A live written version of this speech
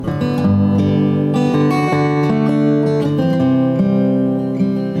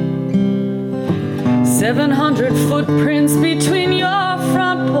700 footprints between your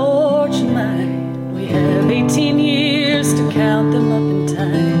front porch and mine. We have 18 years to count them up in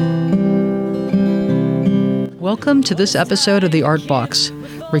time. Welcome to this episode of The Art Box,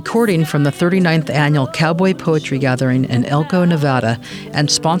 recording from the 39th Annual Cowboy Poetry Gathering in Elko, Nevada, and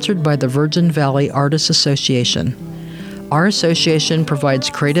sponsored by the Virgin Valley Artists Association. Our association provides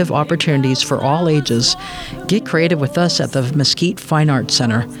creative opportunities for all ages. Get creative with us at the Mesquite Fine Arts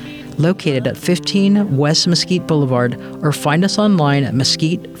Center, located at 15 West Mesquite Boulevard, or find us online at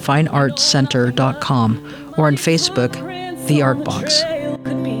mesquitefineartscenter.com or on Facebook, The Art Box.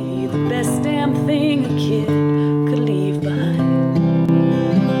 Could be the best damn thing a kid could leave behind.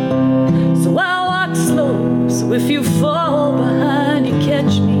 So I'll walk slow, so if you fall behind, you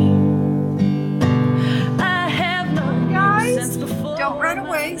catch me. Don't run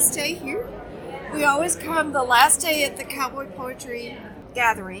away, stay here. We always come the last day at the Cowboy Poetry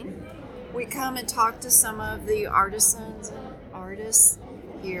Gathering. We come and talk to some of the artisans and artists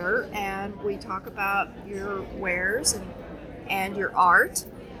here, and we talk about your wares and your art,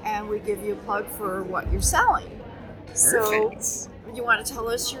 and we give you a plug for what you're selling. Perfect. So, you want to tell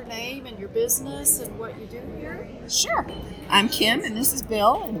us your name and your business and what you do here? Sure. I'm Kim, and this is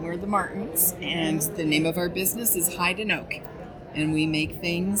Bill, and we're the Martins, and the name of our business is Hide and Oak. And we make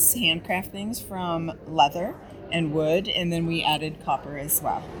things, handcraft things from leather and wood, and then we added copper as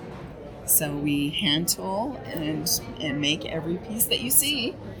well. So we hand tool and make every piece that you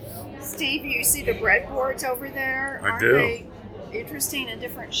see. Steve, you see the breadboards over there? I do. They interesting in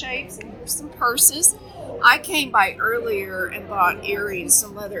different shapes? And here's some purses. I came by earlier and bought earrings,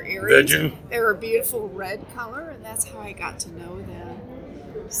 some leather earrings. Did you? They were a beautiful red color, and that's how I got to know them.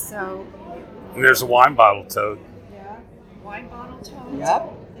 So, And there's a wine bottle tote. yeah, wine bottle totes.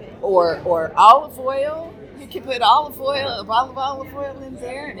 Yep. Or olive oil. You can put a bottle of olive oil in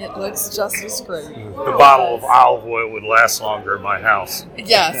there, and it looks just as great. The bottle of olive oil would last longer in my house.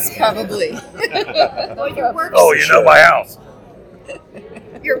 Yes, probably. Well, your work's, Oh, you know my house.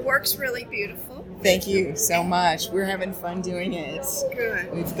 your work's really beautiful. Thank you so much. We're having fun doing it.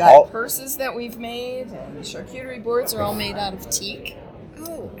 Good. We've got purses that we've made, and the charcuterie boards are all made out of teak.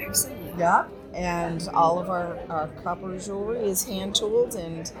 Oh, excellent. Yep. And all of our copper jewelry is hand tooled,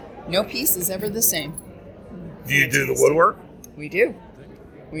 and no piece is ever the same. Do you do the woodwork? We do.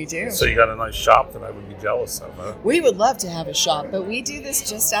 We do. So you got a nice shop that I would be jealous of, huh? We would love to have a shop, but we do this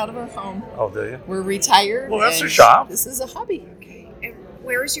just out of our home. Oh, do you? We're retired. Well, that's and a shop. This is a hobby. Okay. And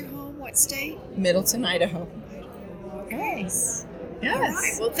where is your home? What state? Middleton, Idaho. Nice. Yes. All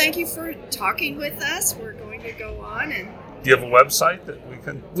right. Well, thank you for talking with us. We're going to go on and. Do you have a website that we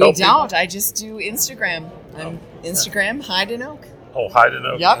can We tell don't. people? I just do Instagram. I'm Instagram, Hide and Oak. Oh, Hide and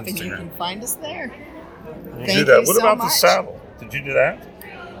Oak Yep, Instagram. and you can find us there. You Thank do that. you What so about the much. saddle? Did you do that?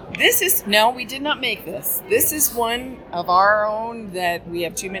 No, we did not make this. This is one of our own that we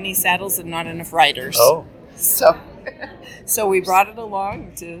have too many saddles and not enough riders. Oh. So we brought it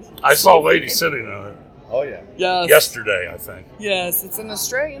along to. I saw a lady sitting on it Oh, yeah. Yes. yesterday, I think. Yes, it's an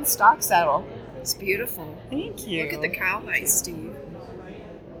Australian stock saddle. It's beautiful. Thank you. Look at the cowhide, Steve.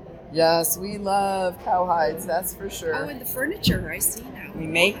 Yes, we love cowhides, that's for sure. Oh, and the furniture I see now. We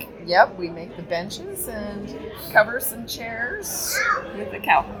make the benches and covers and chairs with the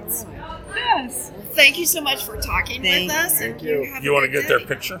cowhides. Yes. Well, thank you so much for talking with us. Thank and you. have You a want to good get their day.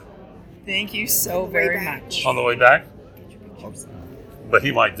 picture Thank you so Way very back. much. on the way back? But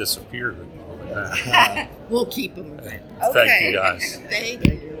he might disappear. We'll keep them. Okay. Thank you, guys. Thank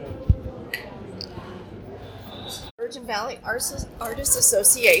you. Virgin Valley Artists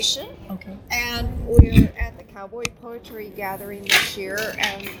Association. Okay. And we're at the Cowboy Poetry Gathering this year.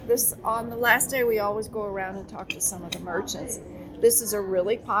 And this on the last day, we always go around and talk to some of the merchants. This is a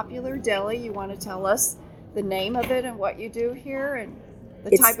really popular deli. You want to tell us the name of it and what you do here and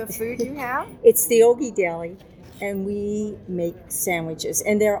the type of food you have? It's the Ogie Deli, and we make sandwiches,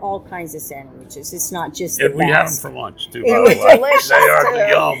 and there are all kinds of sandwiches. It's not just the And we had them best. for lunch, too, It by was the way. delicious, They are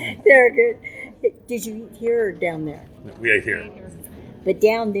too. yum. They're good. Did you eat here or down there? We ate here. But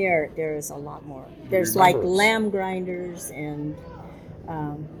down there's a lot more. There's like lamb grinders and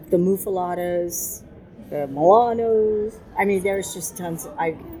the muffaladas, the Milanos. I mean, there's just tons of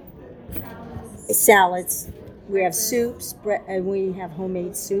salads. We have soups, and we have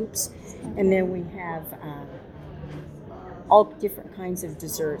homemade soups, and then we have all different kinds of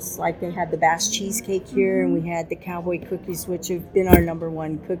desserts. Like they had the Bass cheesecake here, and we had the Cowboy cookies, which have been our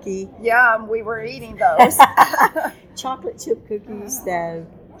 #1 cookie. Yeah, we were eating those. Chocolate chip cookies, the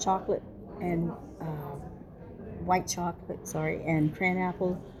chocolate and white chocolate, and cran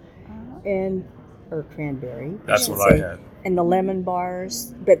apple. And or cranberry. That's should what I say. had. And the lemon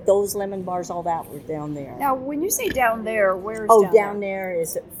bars, but those lemon bars, all that were down there. Now, when you say down there, where's down there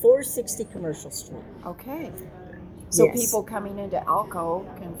is at 460 Commercial Street. Okay. So Yes. people coming into Alco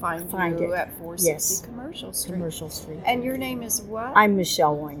can find you it. at 460 Yes. Commercial Street. Commercial Street. And your name is what? I'm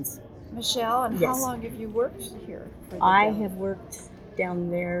Michelle Wines. Michelle, and how Yes. long have you worked here? For the I deli? have worked down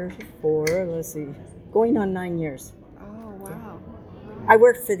there for, let's see, going on 9 years. Oh, wow. I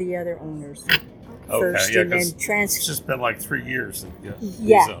worked for the other owners first, Okay, yeah, and then because it's just been like 3 years. These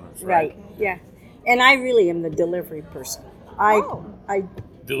Yeah, owners, right. Yeah, and I really am the delivery person. I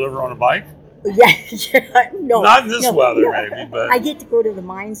Deliver on a bike? no, Not in this no, weather, no. maybe, but. I get to go to the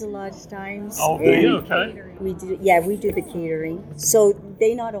mines a lot of times. Oh, do and you? Okay. We do the catering. So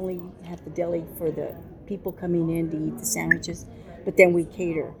they not only have the deli for the people coming in to eat the sandwiches, but then we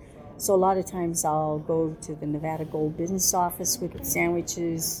cater. So a lot of times I'll go to the Nevada Gold Business Office with the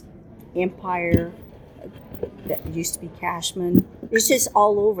sandwiches, Empire, that used to be Cashman. It's just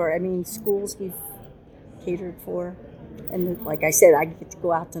all over. I mean, schools we've catered for. And like I said, I get to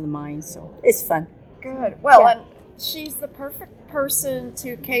go out to the mines, so it's fun. Good. Well, Yeah. and she's the perfect person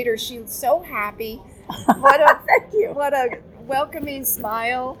to cater. She's so happy. What a Thank you. What a welcoming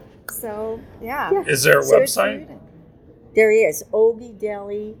smile. So, yeah. Yeah. Is there a Good website? food. There is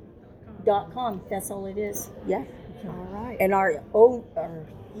ogiedeli.com. That's all it is. Yeah. All right. And our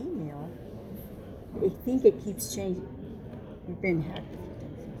email, I think it keeps changing. We've been happy.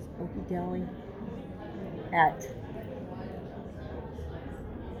 Ogiedeli at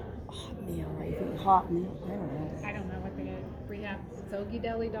Hotmail. I don't know. I don't know what they we have.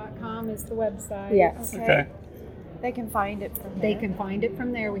 Ogiedeli.com is the website. Yes. Okay. They can find it from They there. can find it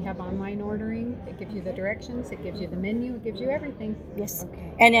from there. We have online ordering. It gives you the directions. It gives you the menu. It gives you everything. Yes.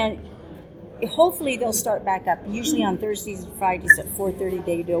 Okay. And hopefully they'll start back up. Usually on Thursdays and Fridays at 4:30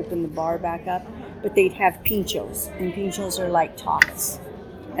 they'd open the bar back up, but they'd have pinchos, and pinchos are like tots,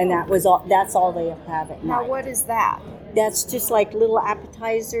 and that's all they have at Now, night. what is that? That's just like little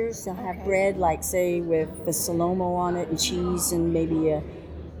appetizers. They'll have Okay. bread, like say with the salomo on it and cheese and maybe a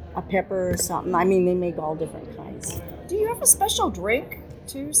pepper or something. I mean, they make all different kinds. Do you have a special drink,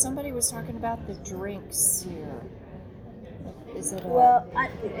 too? Somebody was talking about the drinks here. Is it a... Well,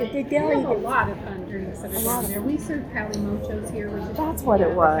 the We deli. have a lot of fun drinks that are down there. We serve calimochos here, which is That's what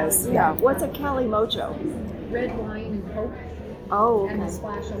it was. Yeah. What's a calimocho? red wine and Coke Oh, and a okay.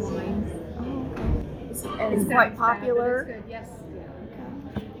 splash of lime. And it's quite popular. It's good, yes.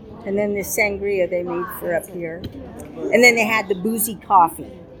 And then the sangria they made for up here. And then they had the boozy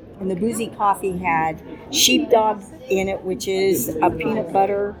coffee. And the boozy coffee had sheepdog in it, which is a peanut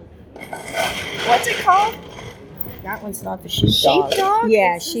butter. What's it called? That one's not the sheepdog. Sheepdog?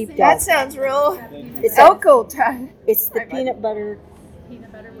 Yeah, sheepdog. That sounds real It's Elko time. It's the peanut butter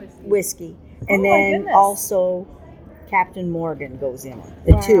Peanut butter whiskey. whiskey. And Oh, my then goodness. also Captain Morgan goes in it.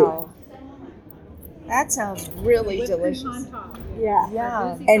 The two. Wow. That sounds really Whipped cream delicious. on top. Yeah.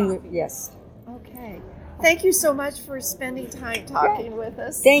 Yeah. Boozy And coffee. yes. Okay. Thank you so much for spending time talking with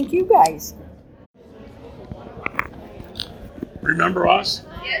us. Thank you guys. Remember us?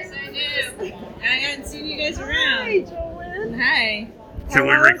 Yes, I do. I hadn't seen you guys around. Hi, Joanne. Hi. Can we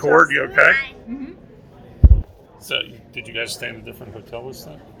Hello, record? You okay? Mm-hmm. So, did you guys stay in a different hotel this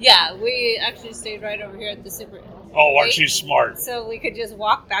time? Yeah, we actually stayed right over here at the super. Oh, aren't you smart? So we could just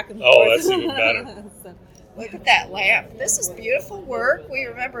walk back and Oh, forth. that's even better. So, Look at that lamp. This is beautiful work. We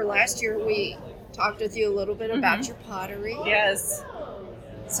remember last year we talked with you a little bit about your pottery. yes.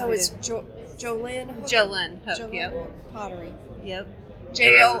 So it's Jolynn Hook. Jolynn Hook, Jolynn yep. Hook Pottery. Yep.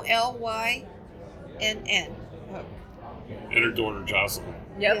 JOLYNN. Hook. And her daughter Jocelyn.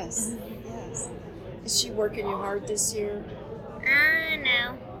 Yep. Yes. Yes. Is she working you hard this year?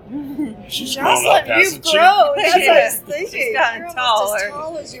 No. She's grown up, Jocelyn, hasn't you've she? grown. That's what I was Yeah. thinking. She's gotten You're almost as taller.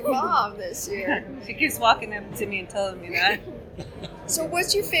 tall as your mom this year. She keeps walking up to me and telling me that. So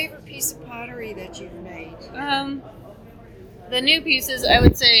what's your favorite piece of pottery that you've made? The new pieces, I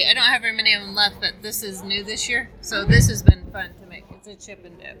would say, I don't have very many of them left, but this is new this year. So this has been fun to make. It's a chip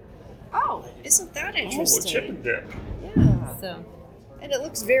and dip. Oh, isn't that Oh, a interesting? chip and dip. Yeah. So, And it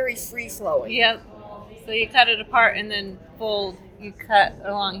looks very free flowing. yep. So you cut it apart and then fold. You cut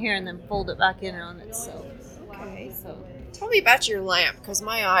along here and then fold it back in on itself. Okay. So, Tell me about your lamp, because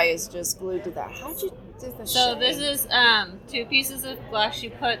my eye is just glued to that. How'd you do the so shape? this is 2 pieces of glass. You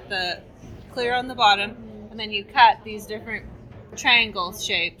put the clear on the bottom, and then you cut these different triangle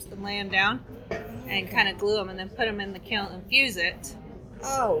shapes and lay them down, and kind of glue them, and then put them in the kiln and fuse it.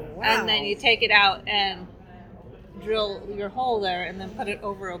 Oh, wow. And then you take it out and drill your hole there, and then put it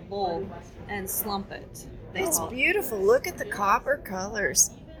over a bowl and slump it. It's beautiful. Look at the copper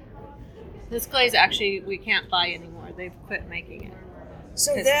colors. This glaze actually we can't buy anymore. They've quit making it.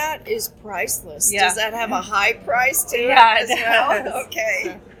 So that is priceless. Yeah. Does that have a high price to Yeah, it as it well? does.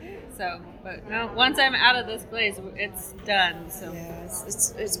 Okay. So, but no, once I'm out of this glaze, it's done. So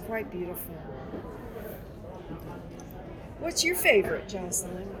Yes, it's quite beautiful. What's your favorite,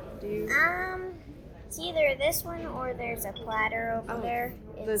 Jocelyn? Do you? It's either this one or there's a platter over there.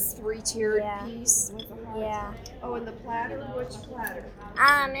 The three-tiered yeah. piece with the heart. Yeah. Oh, and the platter? Which platter?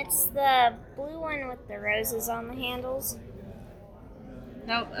 It's the blue one with the roses on the handles.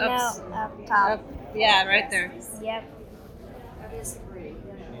 nope, No, up top. up, yeah, right there. Yep. That is great.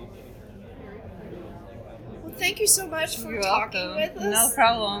 Well, thank you so much for You're talking welcome. with us. No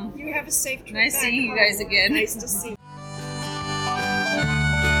problem. You have a safe trip Nice back seeing you home. guys again. Nice to see you.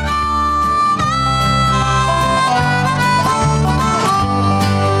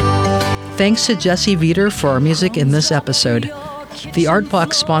 Thanks to Jesse Veter for our music in this episode. The Art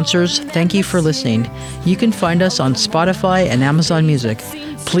Box sponsors, thank you for listening. You can find us on Spotify and Amazon Music.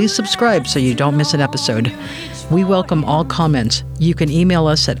 Please subscribe so you don't miss an episode. We welcome all comments. You can email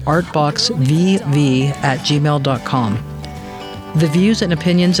us at artboxvv@gmail.com. The views and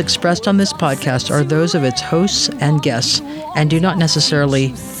opinions expressed on this podcast are those of its hosts and guests and do not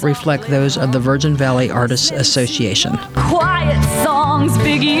necessarily reflect those of the Virgin Valley Artists Association. Quiet songs,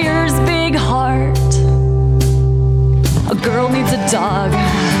 big ears, big heart. A girl needs a dog,